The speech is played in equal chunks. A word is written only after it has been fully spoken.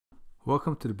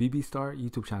Welcome to the BB Star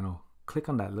YouTube channel. Click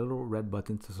on that little red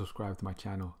button to subscribe to my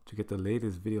channel to get the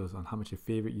latest videos on how much your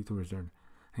favorite YouTubers earn.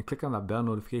 And click on that bell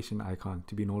notification icon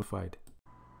to be notified.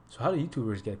 So how do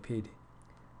YouTubers get paid?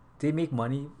 They make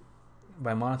money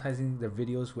by monetizing their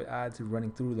videos with ads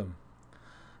running through them.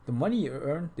 The money you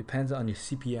earn depends on your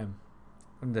CPM.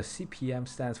 And the CPM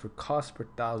stands for cost per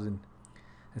thousand.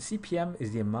 And CPM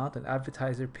is the amount an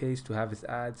advertiser pays to have his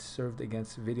ads served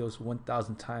against videos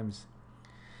 1,000 times.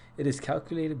 It is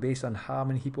calculated based on how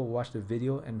many people watch the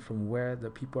video and from where the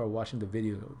people are watching the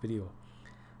video.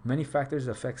 Many factors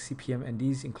affect CPM, and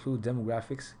these include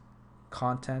demographics,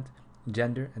 content,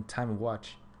 gender, and time of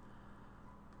watch.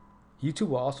 YouTube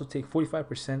will also take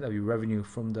 45% of your revenue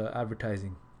from the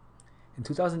advertising. In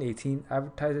 2018,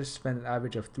 advertisers spent an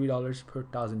average of $3 per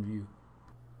thousand views.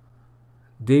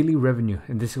 Daily revenue,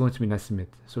 and this is going to be an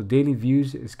estimate. So daily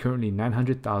views is currently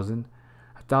 900,000.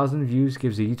 1,000 views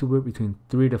gives a YouTuber between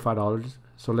 $3 to $5.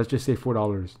 So let's just say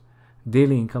 $4.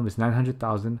 Daily income is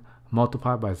 900,000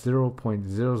 multiplied by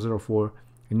 0.004,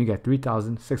 and you get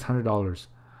 $3,600.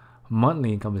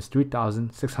 Monthly income is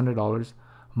 $3,600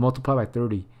 multiplied by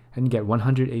 30, and you get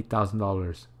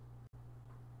 $108,000.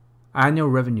 Annual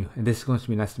revenue, and this is going to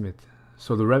be an estimate.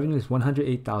 So the revenue is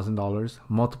 $108,000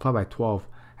 multiplied by 12,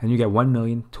 and you get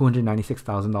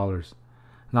 $1,296,000.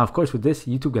 Now, of course, with this,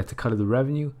 YouTube gets a cut of the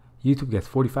revenue. YouTube gets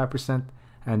 45%,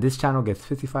 and this channel gets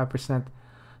 55%.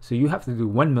 So you have to do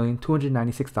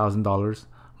 $1,296,000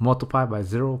 multiplied by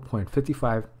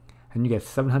 0.55, and you get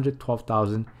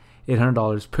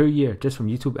 $712,800 per year just from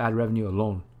YouTube ad revenue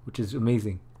alone, which is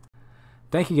amazing.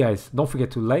 Thank you guys. Don't forget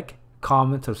to like,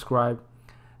 comment, subscribe,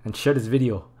 and share this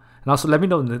video. And also let me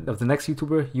know of the next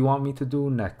YouTuber you want me to do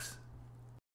next.